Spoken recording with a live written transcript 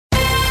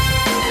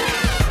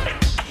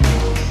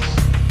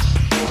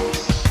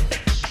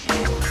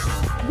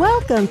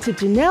Welcome to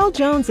Janelle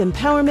Jones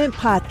Empowerment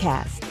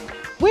Podcast.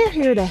 We're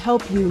here to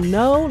help you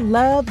know,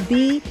 love,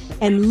 be,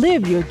 and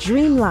live your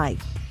dream life.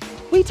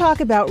 We talk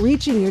about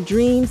reaching your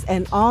dreams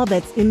and all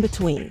that's in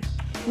between.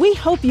 We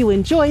hope you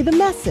enjoy the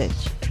message.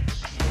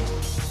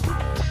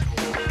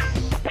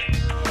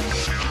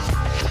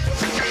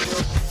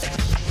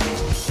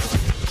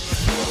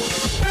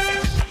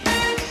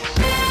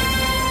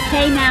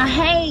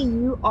 Hey,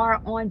 you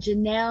are on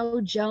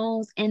Janelle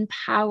Jones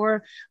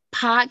Empower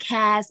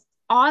Podcast,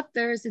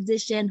 Authors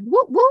Edition.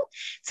 Whoop, whoop.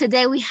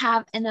 Today we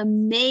have an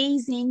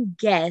amazing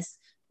guest,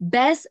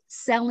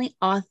 best-selling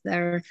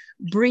author,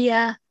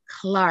 Bria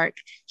Clark.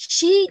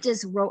 She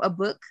just wrote a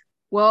book,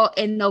 well,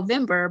 in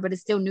November, but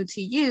it's still new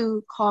to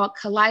you, called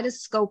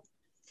Kaleidoscope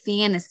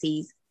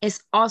Fantasies.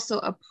 It's also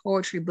a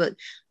poetry book.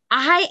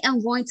 I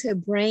am going to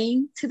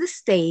bring to the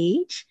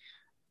stage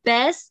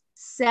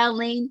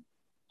best-selling,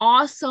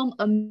 awesome,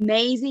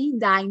 amazing,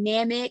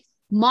 dynamic,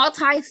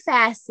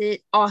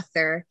 multifaceted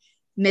author,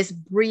 Miss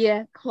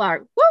Bria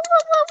Clark. Woo, woo,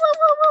 woo, woo,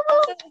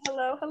 woo,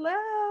 woo.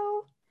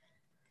 Hello.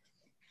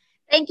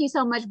 Thank you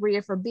so much,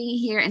 Bria, for being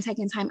here and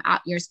taking time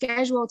out your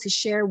schedule to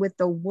share with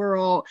the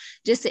world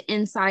just the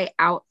insight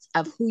out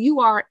of who you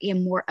are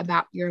and more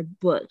about your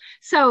book.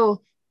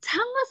 So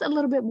tell us a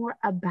little bit more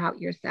about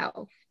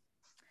yourself.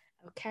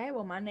 Okay,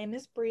 well, my name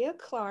is Bria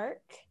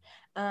Clark.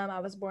 I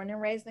was born and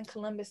raised in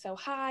Columbus,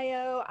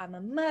 Ohio. I'm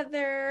a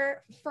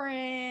mother,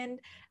 friend.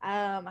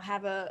 I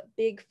have a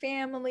big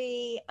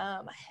family.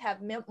 I have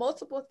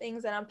multiple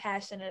things that I'm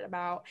passionate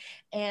about.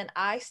 And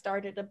I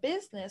started a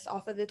business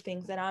off of the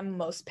things that I'm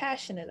most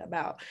passionate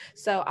about.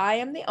 So I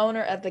am the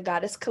owner of the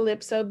Goddess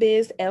Calypso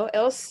Biz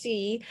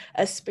LLC,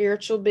 a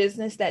spiritual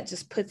business that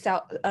just puts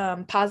out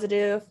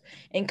positive,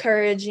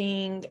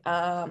 encouraging,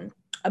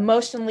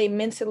 emotionally,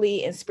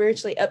 mentally, and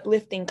spiritually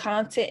uplifting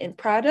content and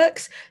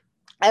products,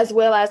 as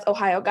well as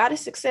Ohio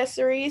Goddess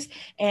accessories.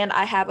 And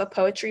I have a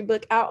poetry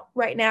book out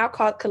right now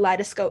called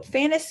Kaleidoscope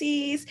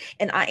Fantasies,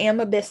 and I am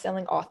a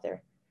best-selling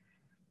author.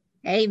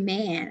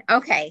 Amen.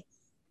 Okay.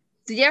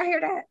 Did y'all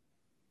hear that?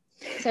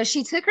 So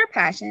she took her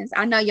passions.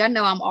 I know y'all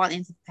know I'm all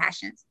into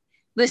passions.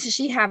 Listen,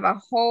 she have a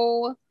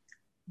whole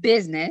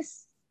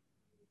business,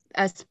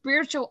 a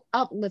spiritual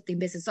uplifting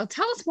business. So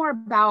tell us more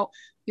about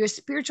your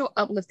spiritual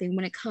uplifting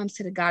when it comes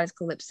to the Goddess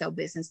Calypso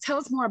business. Tell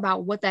us more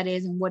about what that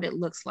is and what it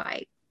looks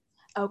like.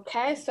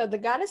 Okay, so the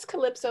Goddess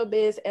Calypso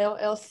Biz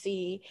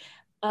LLC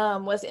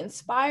was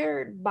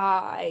inspired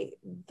by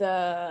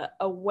the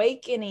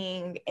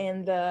awakening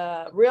and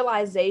the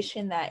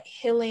realization that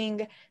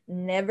healing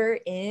never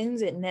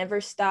ends. It never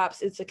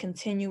stops. It's a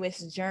continuous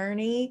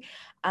journey.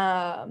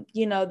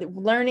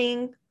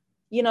 Learning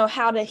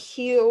how to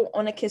heal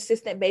on a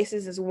consistent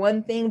basis is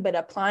one thing, but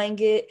applying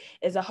it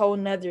is a whole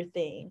nother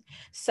thing.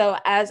 So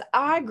as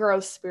I grow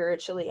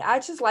spiritually, I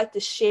just like to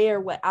share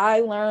what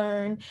I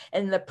learn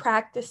and the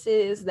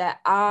practices that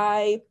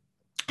I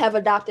have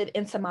adopted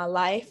into my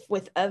life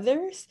with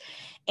others.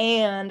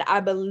 And I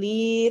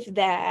believe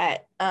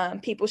that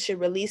people should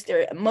release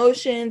their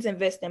emotions,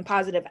 invest in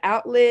positive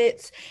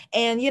outlets,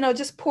 and,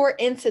 just pour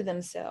into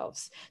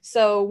themselves.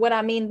 So what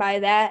I mean by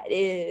that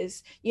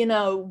is,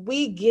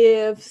 we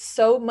give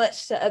so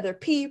much to other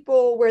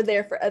people. We're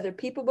there for other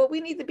people, but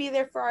we need to be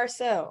there for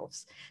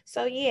ourselves.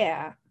 So,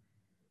 yeah.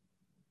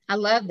 I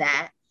love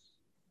that.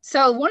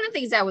 So one of the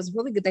things that was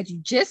really good that you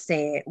just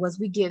said was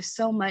we give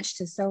so much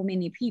to so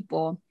many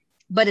people,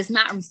 but it's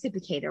not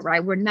reciprocated,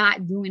 right? We're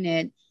not doing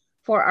it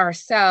for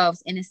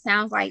ourselves. And it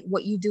sounds like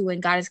what you do in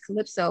Goddess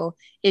Calypso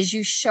is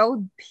you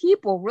show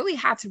people really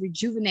how to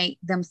rejuvenate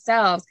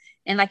themselves.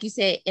 And like you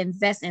said,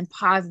 invest in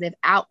positive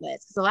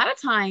outlets. Because a lot of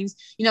times,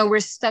 we're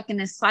stuck in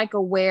this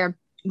cycle where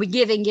we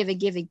give and give and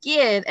give and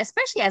give,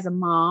 especially as a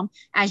mom,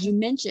 as you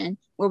mentioned,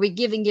 where we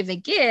give and give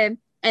and give.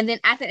 And then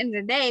at the end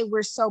of the day,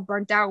 we're so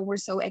burnt out, we're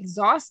so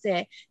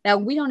exhausted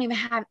that we don't even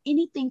have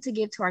anything to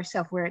give to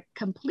ourselves. We're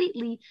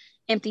completely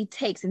empty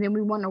takes. And then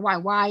we wonder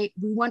why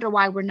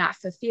we're not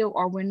fulfilled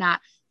or we're not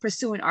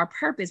pursuing our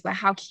purpose. But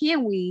how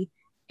can we,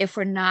 if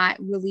we're not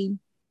really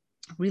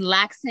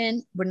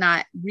relaxing, we're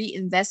not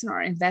reinvesting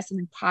or investing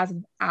in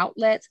positive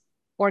outlets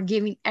or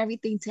giving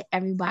everything to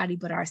everybody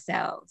but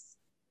ourselves?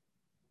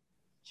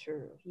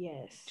 True.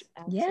 Yes.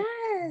 Absolutely.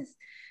 Yes.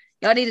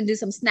 Y'all need to do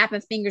some snapping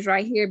fingers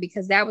right here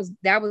because that was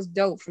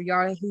dope for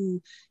y'all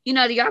who,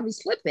 y'all be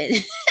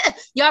slipping.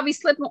 Y'all be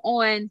slipping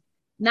on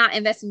not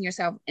investing in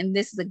yourself. And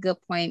this is a good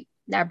point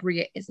that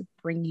Bria is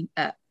bringing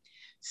up.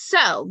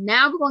 So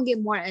now we're going to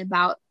get more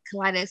about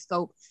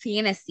Kaleidoscope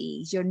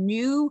Fantasies, your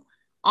new,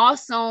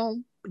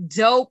 awesome,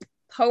 dope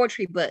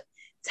poetry book.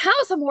 Tell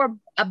us some more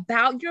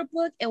about your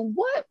book and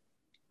what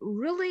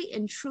really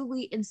and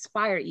truly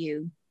inspired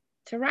you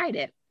to write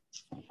it.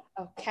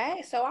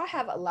 Okay, so I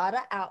have a lot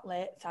of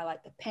outlets. I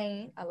like to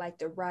paint. I like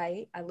to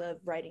write. I love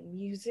writing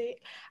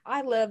music.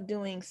 I love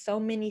doing so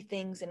many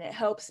things, and it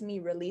helps me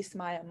release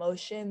my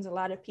emotions. A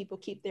lot of people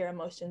keep their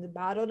emotions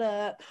bottled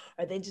up,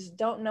 or they just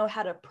don't know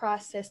how to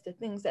process the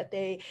things that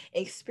they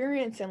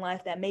experience in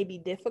life that may be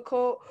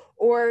difficult,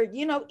 or,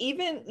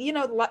 even,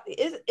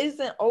 it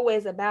isn't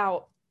always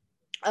about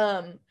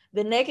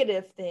the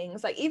negative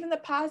things, like even the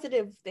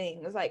positive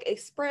things, like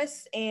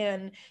express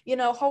and, you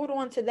know, hold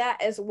on to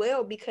that as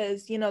well,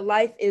 because, you know,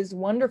 life is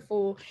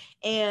wonderful,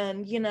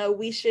 and, you know,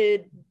 we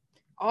should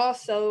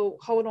also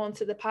hold on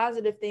to the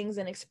positive things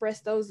and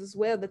express those as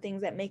well, the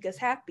things that make us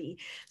happy.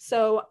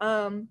 So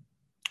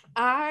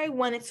I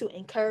wanted to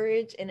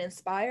encourage and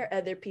inspire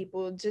other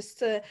people just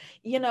to,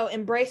 you know,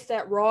 embrace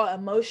that raw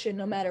emotion,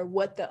 no matter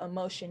what the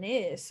emotion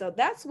is. So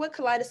that's what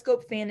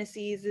Kaleidoscope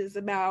Fantasies is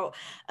about.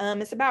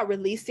 It's about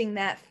releasing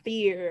that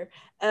fear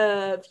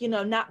of, you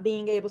know, not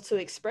being able to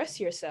express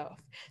yourself.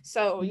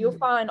 So you'll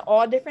find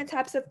all different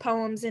types of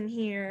poems in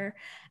here.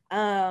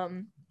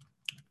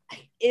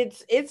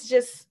 It's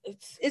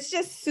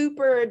just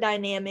super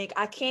dynamic.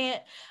 I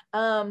can't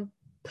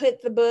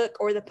put the book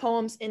or the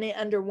poems in it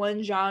under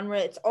one genre.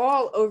 It's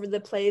all over the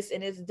place,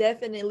 and it's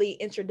definitely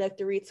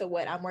introductory to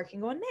what I'm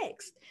working on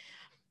next.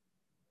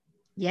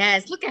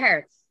 Yes, look at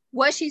her.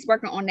 What she's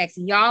working on next.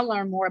 And y'all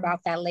learn more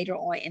about that later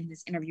on in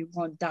this interview.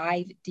 We're going to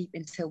dive deep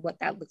into what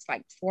that looks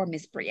like for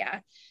Miss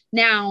Bria.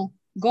 Now,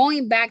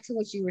 going back to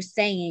what you were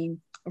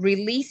saying,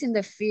 releasing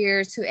the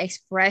fear to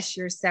express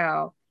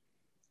yourself.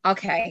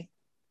 Okay,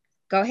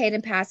 go ahead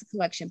and pass the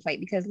collection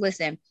plate, because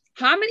listen,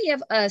 how many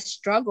of us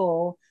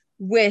struggle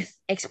with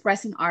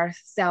expressing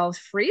ourselves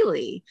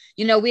freely?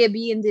 You know, we'll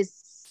be in this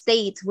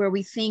state where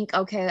we think,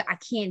 okay, I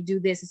can't do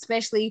this,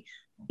 especially,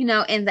 you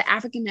know, in the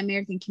African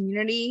American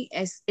community.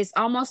 It's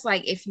almost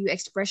like if you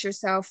express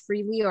yourself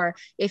freely, or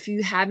if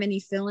you have any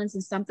feelings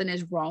and something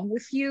is wrong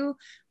with you,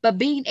 but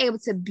being able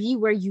to be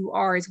where you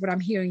are is what I'm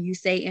hearing you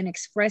say, and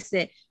express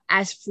it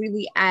as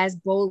freely, as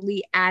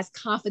boldly, as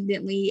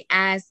confidently,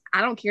 as,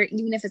 I don't care,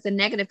 even if it's a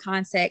negative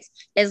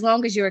context, as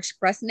long as you're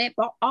expressing it,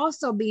 but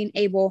also being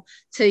able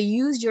to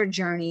use your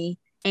journey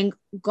and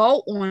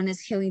go on this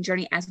healing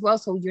journey as well,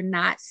 so you're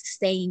not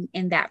staying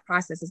in that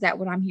process. Is that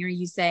what I'm hearing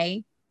you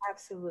say?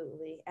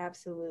 Absolutely.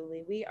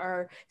 Absolutely. We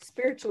are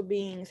spiritual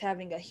beings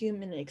having a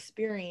human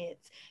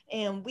experience,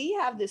 and we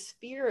have this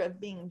fear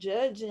of being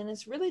judged. And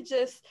it's really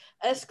just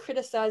us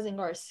criticizing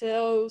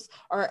ourselves,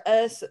 or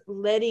us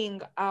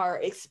letting our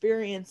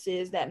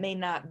experiences that may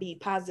not be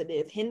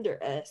positive hinder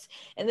us.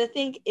 And the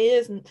thing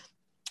is,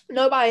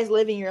 nobody's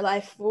living your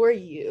life for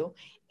you.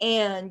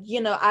 And, you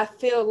know, I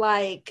feel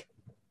like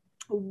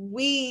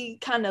we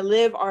kind of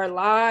live our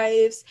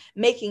lives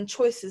making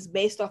choices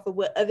based off of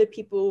what other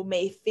people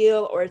may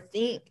feel or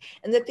think.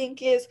 And the thing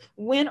is,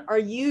 when are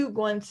you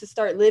going to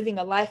start living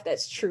a life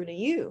that's true to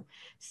you?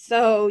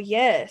 So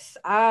yes,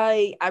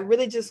 I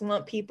really just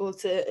want people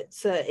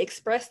to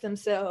express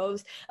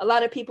themselves. A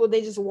lot of people,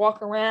 they just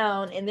walk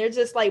around and they're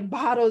just like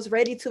bottles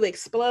ready to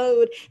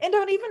explode and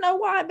don't even know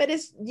why. But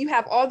it's, you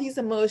have all these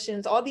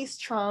emotions, all these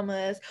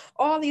traumas,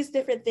 all these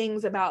different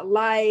things about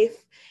life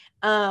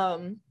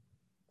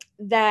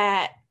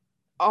that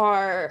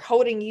are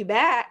holding you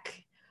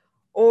back,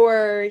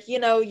 or, you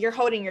know, you're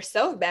holding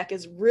yourself back,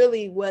 is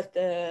really what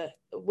the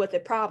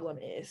problem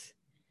is.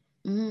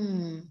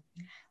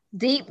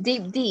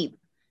 Deep.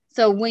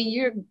 So when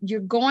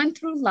you're going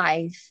through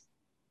life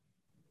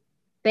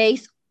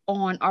based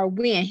on, or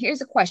when,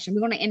 here's a question, we're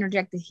going to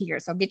interject it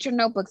here, so get your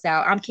notebooks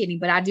out. I'm kidding,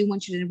 but I do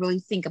want you to really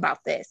think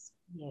about this.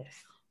 Yes.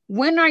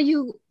 When are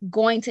you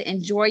going to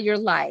enjoy your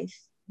life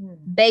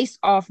based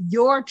off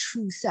your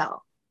true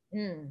self?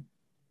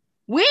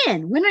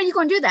 When are you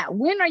going to do that?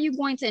 When are you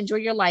going to enjoy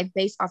your life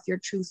based off your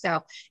true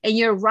self? And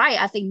you're right.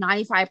 I think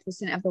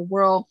 95% of the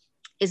world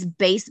is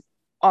based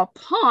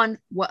upon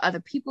what other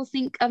people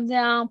think of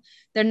them.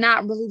 They're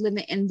not really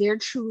living in their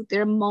truth,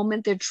 their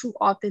moment, their true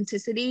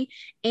authenticity.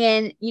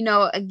 And, you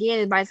know,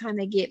 again, by the time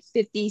they get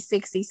 50,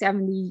 60,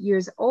 70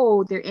 years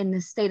old, they're in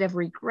the state of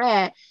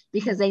regret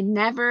because they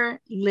never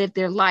lived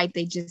their life.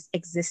 They just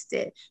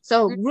existed.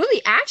 So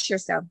really ask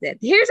yourself that.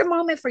 Here's a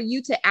moment for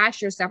you to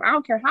ask yourself, I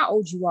don't care how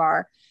old you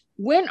are,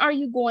 when are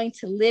you going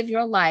to live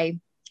your life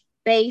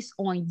based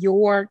on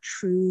your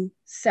true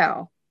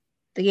self?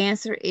 The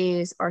answer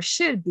is, or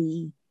should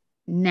be,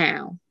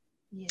 now.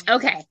 Yeah.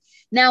 Okay.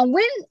 Now,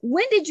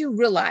 when did you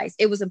realize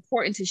it was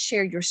important to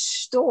share your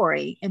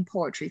story in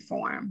poetry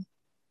form?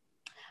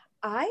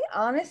 I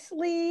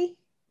honestly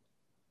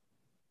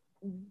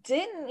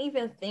didn't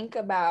even think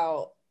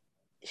about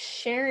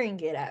sharing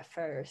it at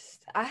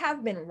first. I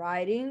have been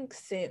writing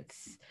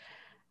since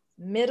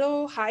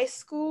middle high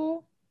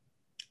school,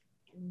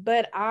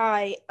 but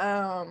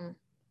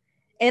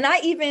and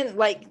I even,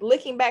 like,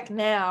 looking back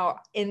now,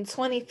 in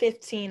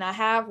 2015, I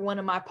have one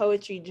of my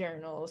poetry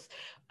journals,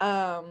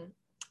 a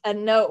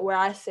note where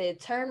I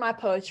said, turn my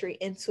poetry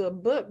into a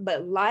book,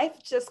 but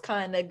life just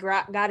kind of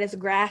got its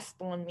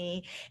grasp on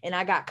me, and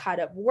I got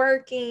caught up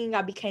working.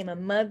 I became a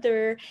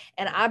mother,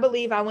 and I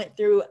believe I went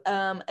through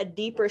a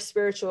deeper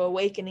spiritual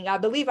awakening. I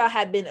believe I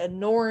had been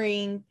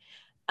ignoring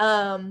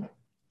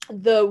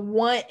the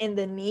want and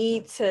the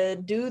need to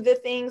do the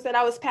things that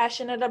I was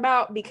passionate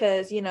about,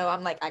 because, you know,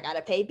 I'm like, I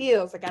gotta pay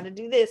bills, I gotta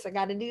do this, I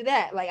gotta do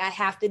that, like I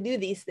have to do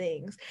these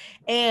things.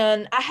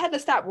 And I had to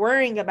stop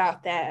worrying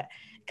about that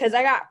because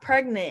I got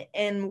pregnant.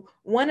 And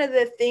one of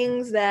the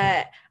things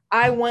that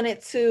I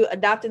wanted to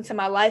adopt into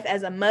my life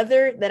as a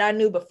mother that I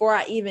knew before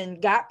I even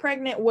got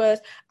pregnant was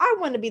I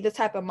want to be the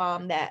type of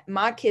mom that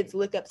my kids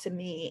look up to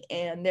me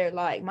and they're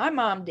like, my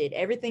mom did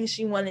everything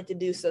she wanted to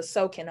do,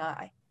 so can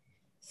I.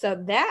 So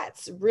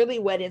that's really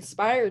what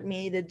inspired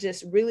me to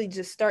just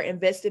start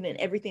investing in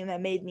everything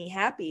that made me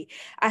happy.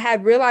 I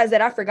had realized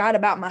that I forgot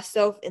about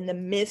myself in the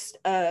midst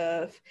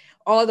of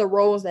all the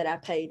roles that I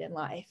played in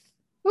life.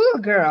 Ooh,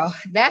 girl,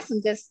 that's some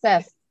good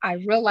stuff. I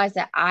realized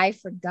that I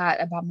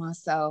forgot about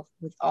myself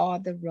with all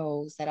the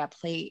roles that I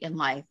played in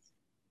life.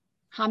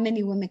 How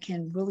many women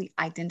can really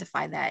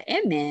identify that?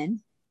 And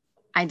men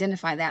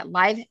identify that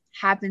life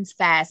happens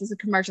fast. It's a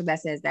commercial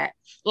that says that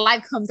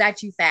life comes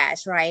at you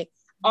fast, right?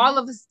 All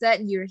of a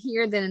sudden you're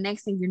here, then the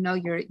next thing you know,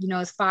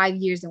 it's 5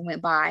 years that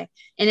went by.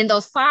 And in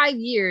those 5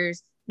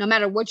 years, no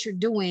matter what you're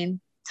doing,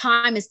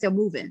 time is still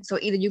moving. So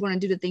either you're going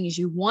to do the things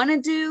you want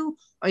to do,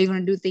 or you're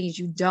going to do things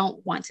you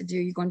don't want to do.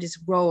 You're going to just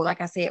roll,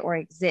 like I said, or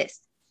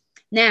exist.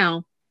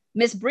 Now,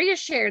 Miss Bria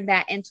shared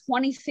that in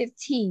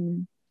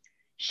 2015,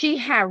 she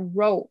had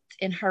wrote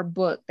in her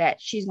book that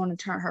she's going to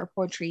turn her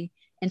poetry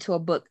into a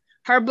book.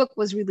 Her book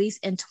was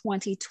released in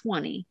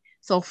 2020.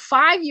 So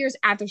 5 years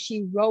after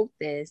she wrote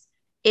this,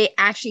 it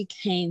actually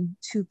came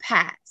to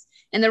pass.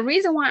 And the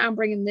reason why I'm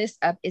bringing this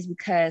up is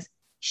because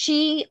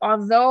she,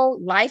 although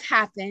life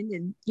happened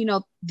and,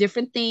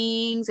 different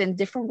things and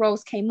different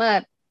roles came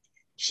up,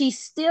 she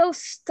still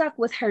stuck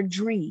with her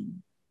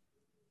dream.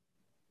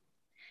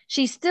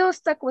 She still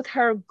stuck with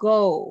her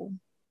goal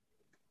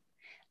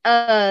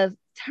of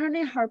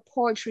turning her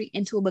poetry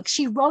into a book.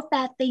 She wrote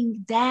that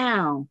thing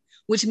down,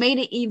 which made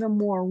it even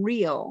more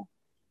real.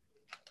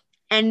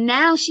 And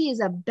now she is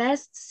a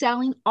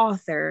best-selling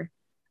author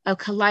of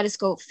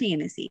Kaleidoscope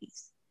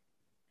Fantasies.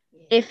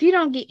 If you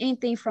don't get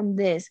anything from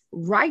this,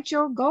 write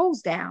your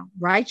goals down,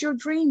 write your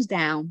dreams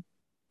down.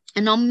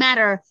 And no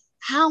matter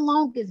how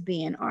long it's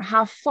been or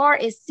how far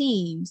it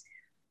seems,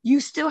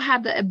 you still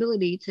have the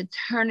ability to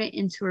turn it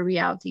into a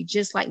reality,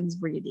 just like Ms.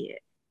 Bria did.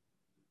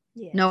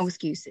 Yes. No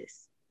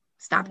excuses.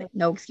 Stop it.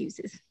 No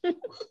excuses.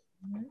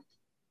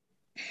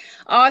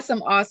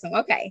 Awesome.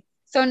 Okay.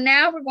 So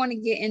now we're going to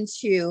get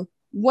into,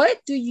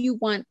 what do you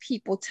want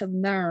people to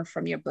learn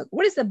from your book?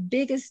 What is the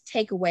biggest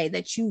takeaway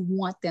that you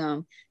want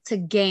them to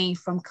gain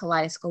from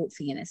Kaleidoscope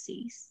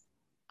Fantasies?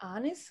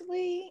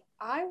 Honestly,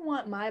 I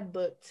want my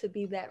book to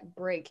be that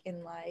break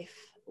in life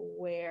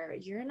where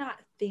you're not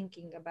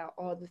thinking about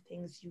all the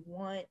things you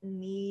want,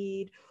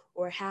 need,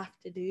 or have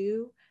to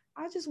do.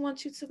 I just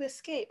want you to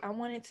escape. I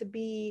want it to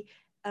be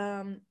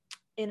an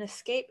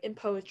escape in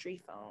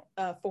poetry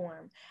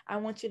form. I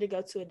want you to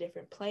go to a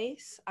different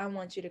place. I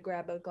want you to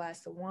grab a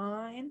glass of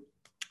wine.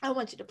 I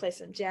want you to play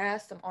some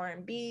jazz, some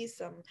R&B,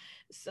 some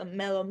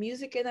mellow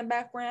music in the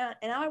background.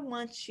 And I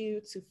want you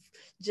to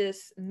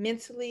just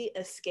mentally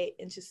escape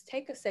and just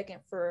take a second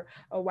for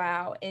a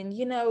while and,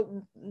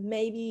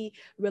 maybe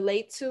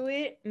relate to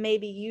it,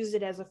 maybe use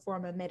it as a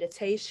form of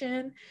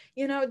meditation,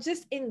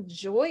 just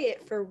enjoy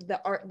it for the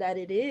art that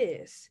it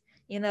is.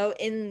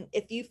 And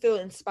if you feel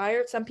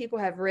inspired, some people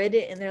have read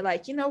it and they're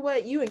like, you know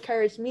what, you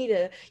encouraged me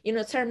to,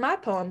 turn my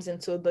poems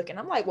into a book. And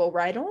I'm like, well,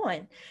 right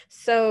on.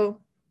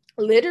 So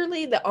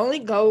literally the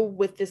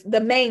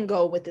main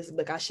goal with this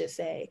book, I should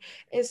say,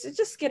 is to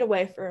just get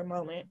away for a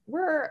moment.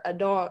 We're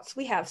adults.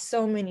 We have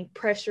so many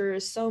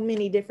pressures, so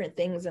many different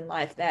things in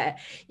life that,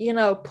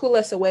 pull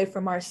us away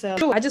from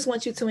ourselves. I just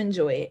want you to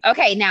enjoy it.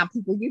 Okay, now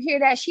people, you hear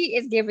that? She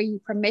is giving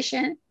you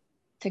permission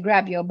to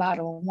grab your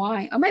bottle of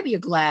wine or maybe a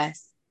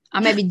glass. I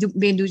may be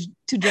being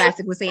too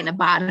drastic with saying a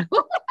bottle.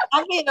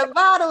 I mean, a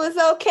bottle is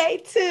okay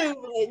too,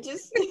 but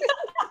just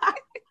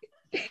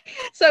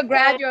so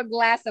grab your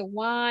glass of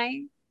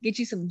wine, get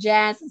you some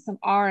jazz and some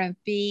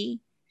R&B,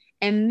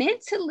 and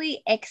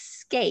mentally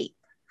escape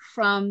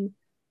from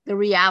the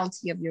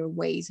reality of your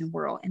ways and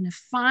world, and to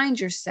find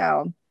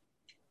yourself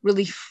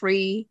really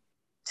free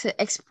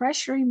to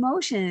express your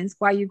emotions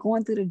while you're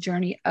going through the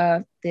journey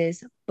of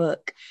this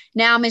book.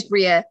 Now, Miss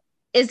Bria,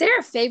 is there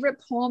a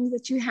favorite poem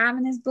that you have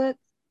in this book?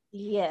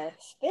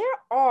 Yes, there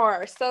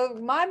are. So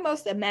my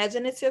most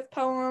imaginative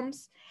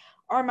poems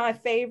are my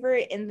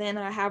favorite, and then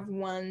I have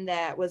one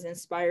that was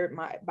inspired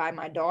by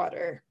my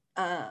daughter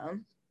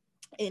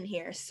in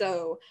here.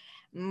 So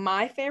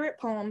my favorite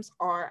poems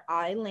are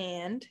I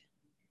Land,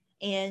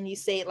 and you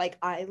say it like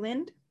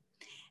island,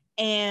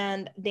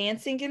 and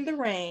Dancing in the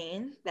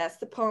Rain. That's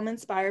the poem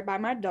inspired by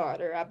my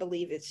daughter. I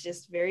believe it's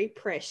just very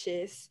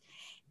precious.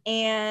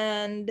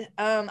 And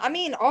I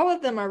mean, all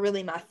of them are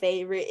really my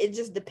favorite. It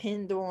just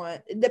depends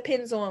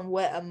on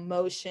what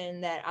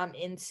emotion that I'm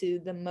into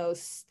the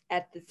most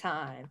at the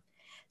time.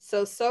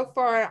 So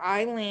far,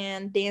 I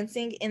Land,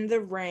 Dancing in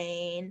the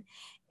Rain,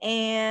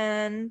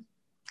 and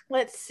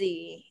let's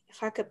see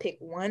if I could pick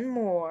one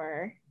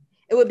more.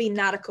 It would be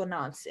Nautical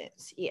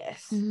Nonsense.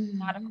 Yes,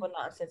 Nautical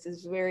Nonsense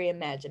is very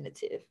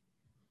imaginative.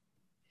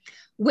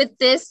 With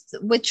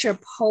your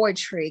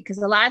poetry, because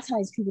a lot of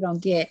times people don't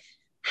get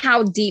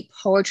how deep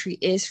poetry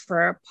is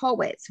for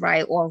poets,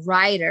 right? Or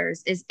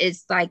writers.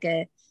 It's like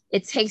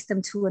it takes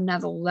them to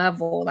another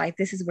level. Like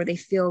this is where they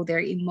feel their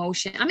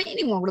emotion. I mean,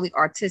 anyone really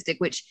artistic,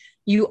 which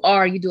you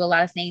do a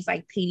lot of things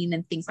like painting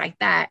and things like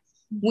that.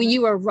 When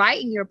you were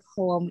writing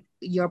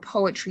your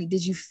poetry,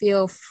 did you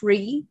feel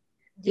free?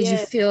 Did you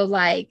feel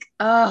like,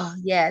 oh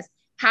yes.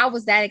 How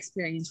was that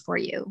experience for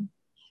you?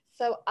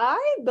 So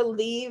I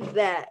believe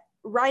that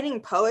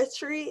writing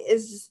poetry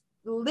is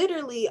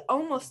literally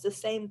almost the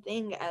same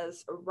thing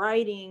as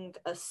writing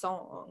a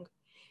song.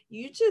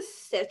 You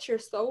just set your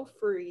soul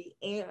free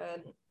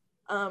and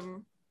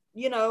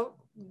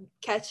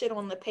catch it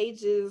on the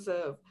pages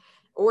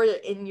or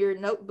in your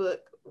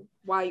notebook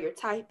while you're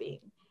typing.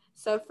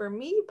 So for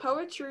me,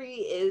 poetry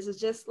is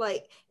just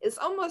like, it's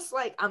almost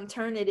like I'm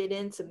turning it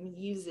into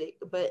music,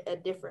 but a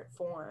different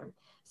form.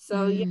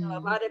 So, a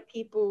lot of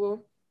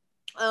people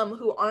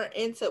who aren't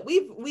into,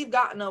 we've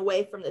gotten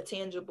away from the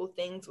tangible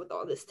things with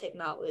all this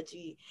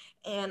technology,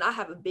 and I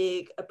have a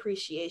big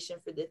appreciation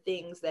for the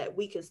things that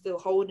we can still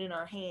hold in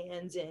our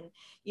hands and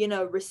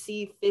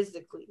receive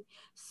physically.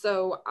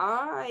 So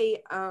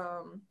I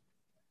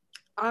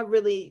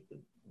really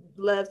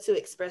love to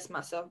express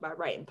myself by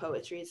writing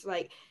poetry. It's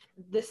like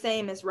the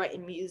same as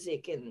writing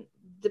music, and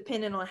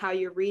depending on how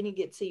you're reading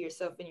it to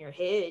yourself in your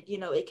head,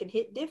 it can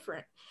hit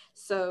different.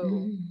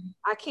 So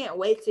I can't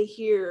wait to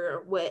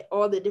hear what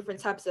all the different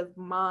types of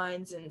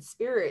minds and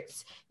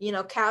spirits,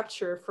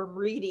 capture from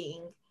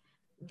reading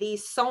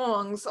these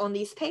songs on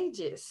these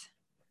pages.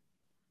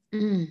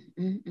 And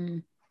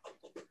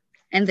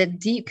the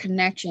deep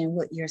connection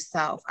with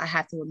yourself, I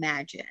have to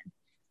imagine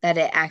that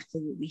it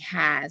absolutely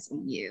has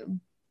on you.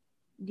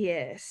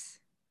 Yes.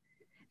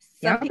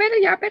 Y'all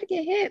better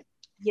get hip.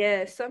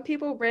 Yeah, some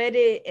people read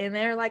it and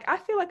they're like, I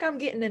feel like I'm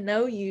getting to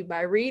know you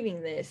by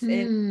reading this.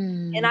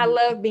 And I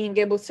love being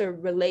able to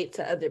relate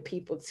to other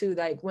people too.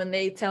 Like when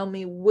they tell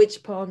me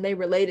which poem they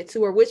related to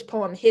or which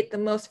poem hit the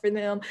most for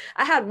them.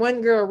 I had one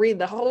girl read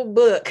the whole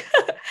book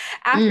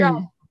after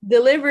I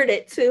delivered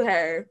it to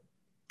her.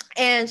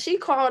 And she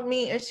called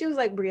me and she was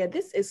like, Bria,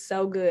 this is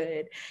so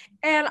good.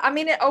 And I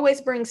mean, it always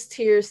brings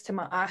tears to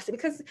my eyes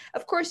because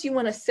of course you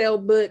want to sell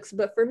books,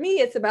 but for me,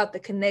 it's about the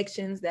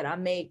connections that I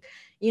make,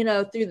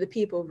 through the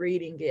people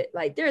reading it.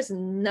 Like there's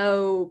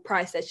no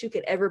price that you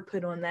could ever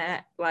put on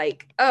that.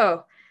 Like,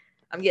 oh,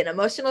 I'm getting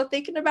emotional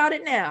thinking about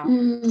it now.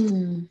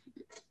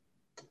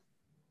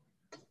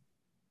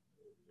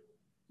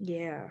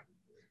 Yeah.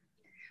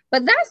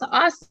 But that's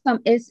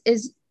awesome. Here's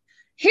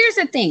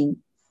the thing.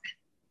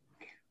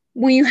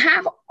 When you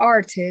have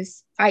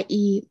artists,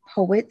 i.e.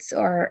 poets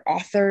or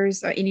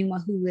authors or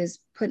anyone who is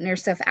putting their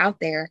stuff out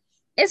there,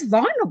 it's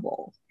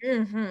vulnerable.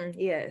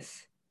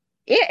 Yes.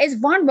 It is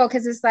vulnerable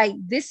because it's like,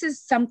 this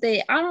is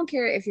something, I don't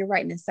care if you're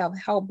writing a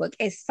self-help book,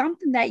 it's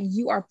something that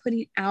you are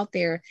putting out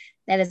there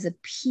that is a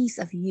piece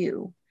of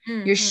you.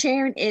 You're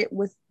sharing it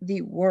with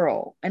the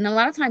world. And a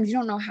lot of times you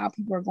don't know how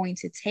people are going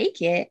to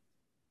take it.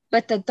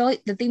 But the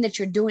thing that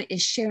you're doing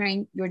is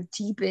sharing your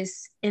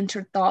deepest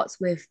inner thoughts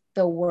with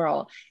the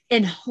world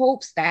in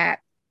hopes that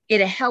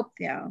it'll help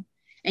them.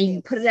 And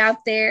you put it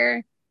out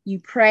there, you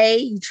pray,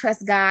 you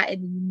trust God,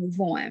 and you move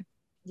on.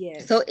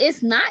 Yes. So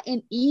it's not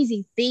an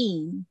easy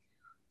thing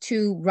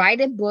to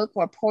write a book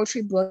or a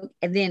poetry book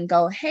and then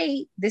go,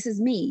 hey, this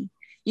is me.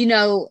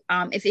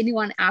 If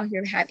anyone out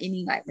here have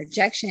any like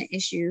rejection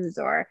issues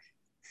or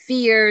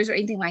fears or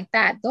anything like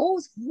that,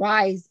 those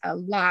rise a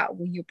lot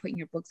when you're putting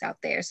your books out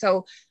there.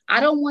 So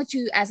I don't want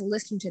you as a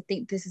listener to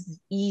think this is an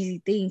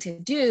easy thing to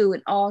do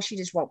and she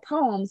just wrote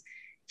poems.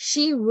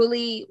 She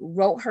really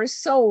wrote her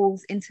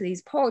souls into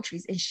these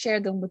poetries and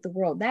shared them with the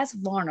world. That's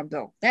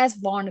vulnerable. That's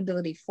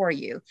vulnerability for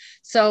you.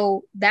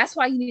 So that's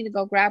why you need to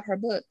go grab her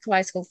book,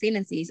 Kaleidoscope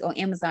Fantasies, on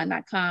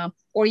Amazon.com,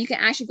 or you can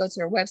actually go to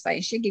her website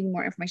and she'll give you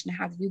more information on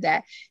how to do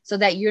that so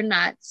that you're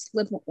not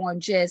slipping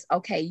on just,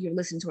 okay, you're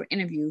listening to an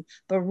interview,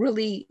 but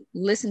really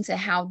listen to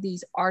how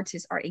these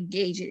artists are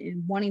engaging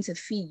and wanting to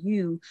feed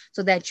you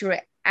so that you're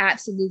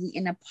absolutely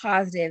in a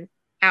positive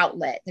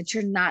outlet, that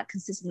you're not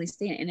consistently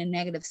staying in a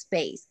negative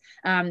space.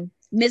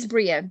 Ms.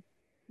 Bria.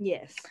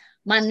 Yes.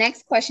 My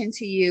next question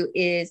to you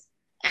is,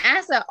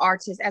 as an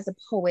artist, as a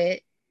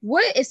poet,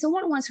 what if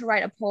someone wants to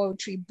write a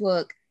poetry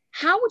book,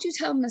 how would you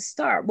tell them to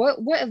start?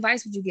 What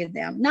advice would you give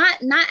them? Not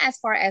as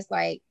far as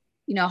like,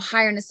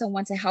 hiring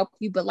someone to help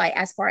you, but like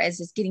as far as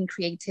just getting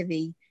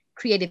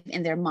creative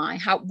in their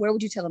mind. Where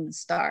would you tell them to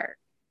start?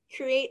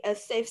 Create a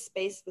safe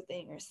space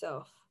within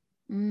yourself.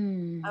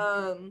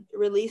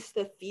 Release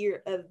the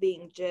fear of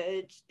being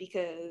judged,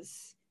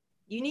 because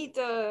you need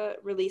to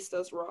release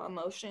those raw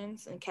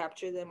emotions and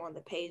capture them on the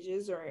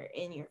pages or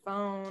in your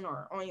phone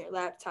or on your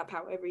laptop,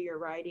 however you're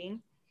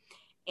writing,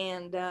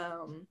 and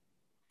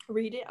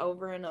read it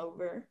over and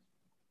over.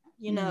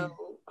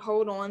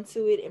 Hold on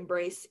to it,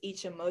 embrace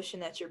each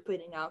emotion that you're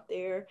putting out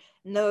there.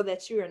 Know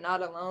that you are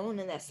not alone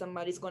and that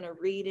somebody's going to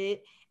read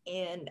it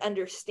and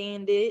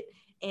understand it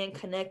and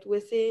connect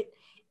with it.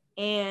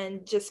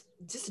 And just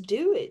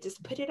do it.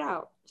 Just put it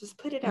out. Just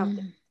put it out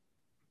there.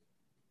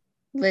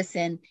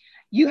 Listen,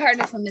 you heard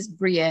it from Miss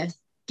Bria.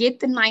 Get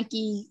the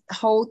Nike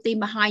whole thing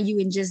behind you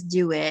and just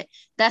do it.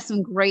 That's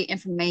some great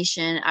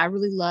information. I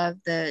really love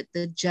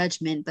the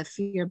judgment, the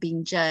fear of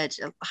being judged.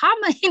 How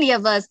many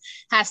of us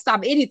have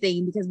stopped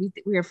anything because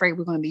we're afraid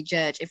we're going to be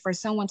judged? And for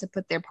someone to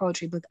put their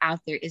poetry book out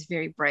there is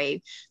very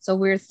brave. So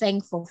we're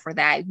thankful for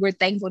that. We're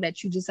thankful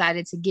that you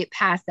decided to get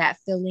past that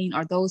feeling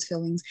or those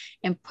feelings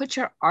and put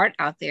your art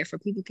out there for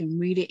people can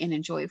read it and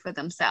enjoy it for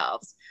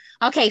themselves.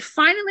 Okay,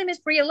 finally,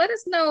 Miss Bria, let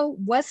us know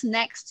what's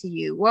next to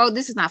you. Well,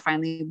 this is not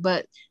finally,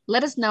 but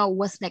let us know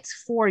what's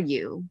next for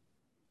you.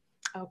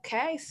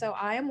 Okay, so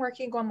I am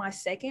working on my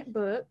second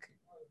book.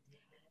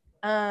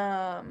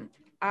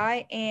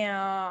 I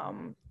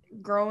am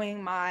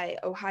growing my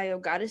Ohio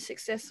Goddess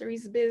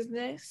Accessories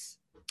business.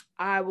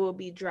 I will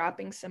be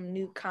dropping some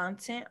new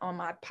content on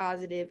my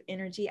positive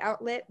energy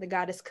outlet, the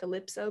Goddess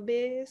Calypso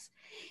Biz.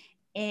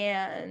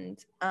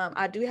 And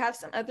I do have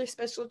some other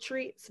special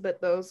treats, but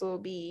those will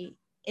be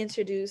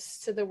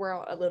introduced to the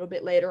world a little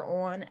bit later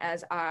on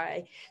as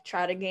I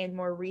try to gain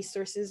more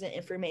resources and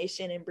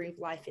information and breathe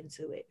life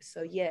into it.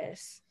 So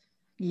yes.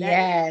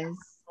 In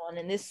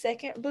this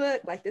second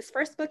book, like this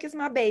first book is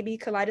my baby,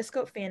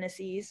 Kaleidoscope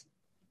Fantasies.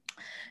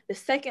 The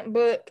second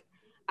book,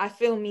 I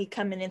feel me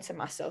coming into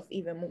myself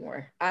even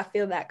more. I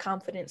feel that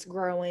confidence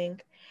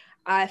growing.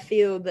 I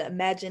feel the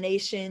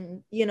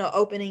imagination,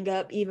 opening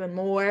up even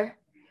more.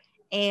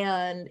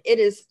 And it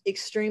is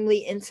extremely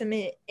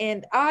intimate.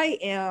 And I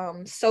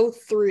am so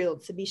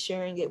thrilled to be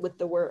sharing it with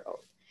the world.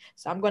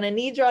 So I'm going to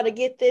need y'all to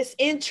get this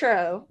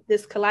intro,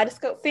 this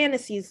Kaleidoscope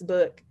Fantasies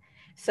book,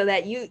 so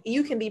that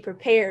you can be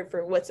prepared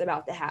for what's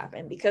about to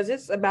happen, because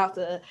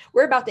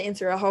we're about to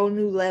enter a whole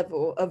new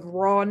level of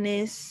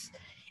rawness.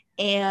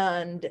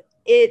 And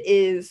it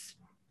is,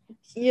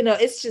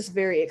 it's just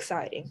very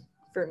exciting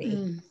for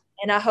me.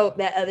 And I hope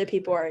that other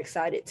people are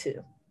excited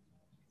too.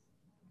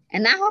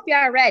 And I hope y'all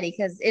are ready,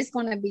 because it's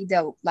going to be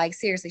dope. Like,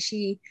 seriously,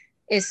 she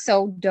is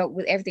so dope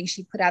with everything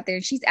she put out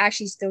there. She's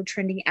actually still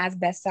trending as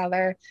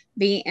bestseller,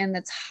 being in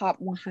the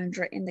top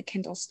 100 in the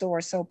Kindle store.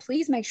 So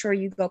please make sure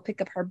you go pick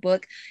up her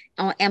book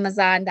on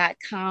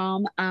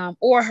Amazon.com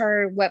or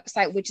her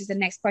website, which is the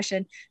next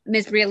question.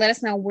 Ms. Bria, let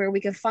us know where we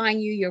can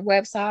find you, your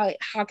website,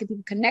 how can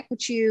people connect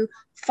with you,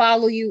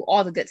 follow you,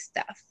 all the good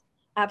stuff.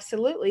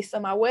 Absolutely. So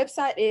my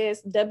website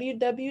is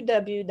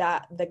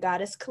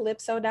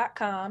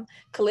www.thegoddesscalypso.com.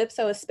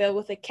 Calypso is spelled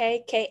with a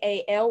K,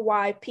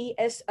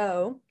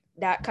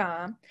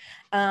 KALYPSO.com.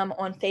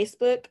 On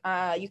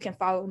Facebook, you can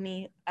follow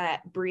me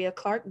at Bria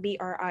Clark,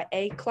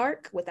 BRIA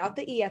Clark, without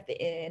the E at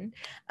the end.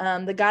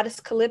 The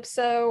Goddess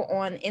Calypso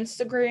on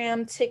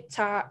Instagram,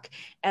 TikTok,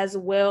 as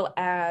well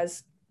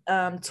as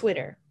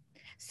Twitter.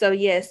 So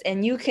yes,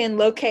 and you can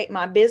locate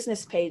my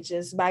business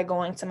pages by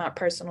going to my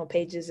personal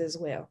pages as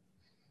well.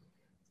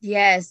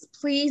 Yes,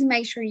 please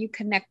make sure you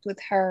connect with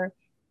her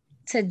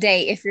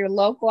today. If you're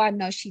local, I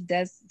know she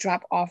does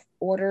drop off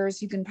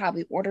orders. You can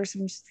probably order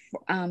some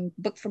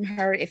book from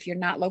her. If you're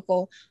not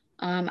local,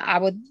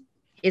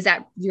 is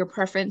that your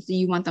preference? Do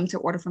you want them to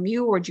order from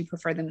you, or do you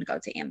prefer them to go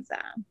to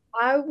Amazon?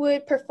 I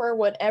would prefer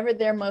whatever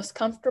they're most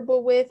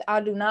comfortable with. I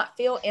do not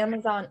feel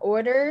Amazon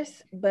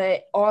orders,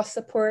 but all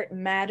support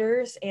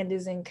matters and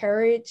is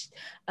encouraged.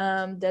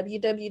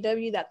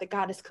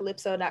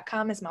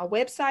 www.thegoddesscalypso.com is my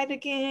website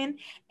again.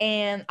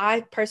 And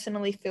I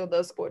personally fill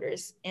those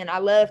orders, and I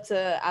love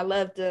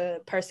to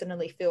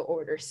personally fill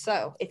orders.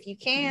 So if you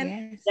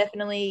can,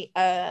 definitely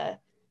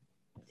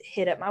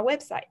hit up my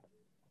website.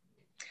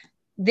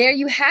 There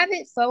you have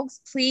it, folks.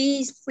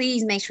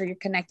 Please make sure you're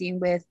connecting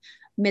with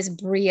Miss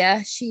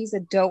Bria. She's a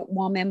dope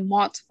woman,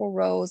 multiple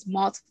roles,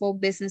 multiple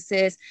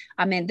businesses.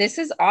 I mean, this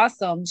is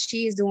awesome.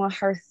 She is doing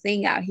her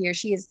thing out here.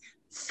 She is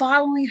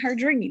following her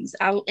dreams.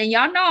 And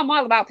y'all know I'm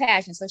all about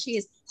passion. So she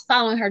is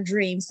following her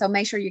dreams. So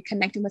make sure you're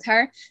connecting with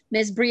her.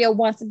 Miss Bria,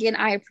 once again,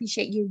 I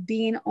appreciate you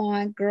being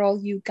on Girl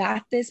You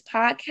Got This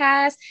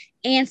podcast.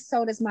 And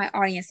so does my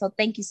audience. So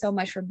thank you so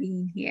much for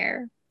being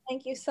here.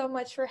 Thank you so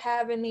much for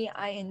having me.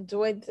 I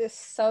enjoyed this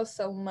so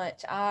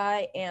much.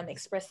 I am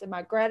expressing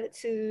my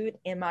gratitude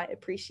and my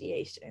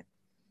appreciation.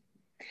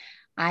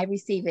 I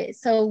receive it.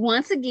 So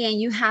once again,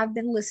 you have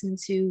been listening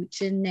to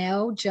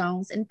Janelle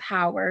Jones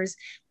Empowers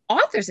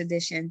Authors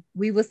Edition.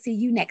 We will see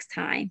you next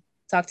time.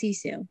 Talk to you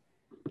soon.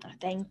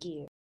 Thank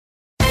you.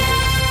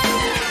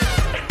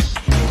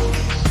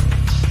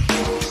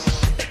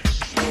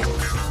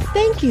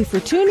 Thank you for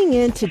tuning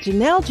in to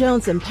Janelle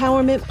Jones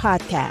Empowerment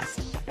Podcast.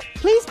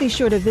 Please be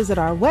sure to visit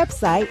our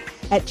website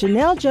at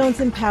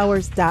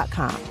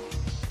JanelleJonesEmpowers.com.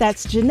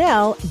 That's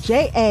Janelle,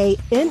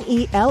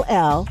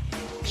 Janell,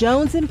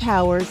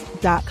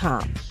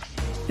 JonesEmpowers.com.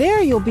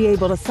 There you'll be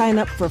able to sign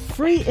up for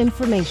free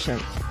information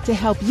to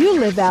help you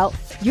live out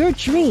your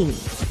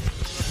dreams.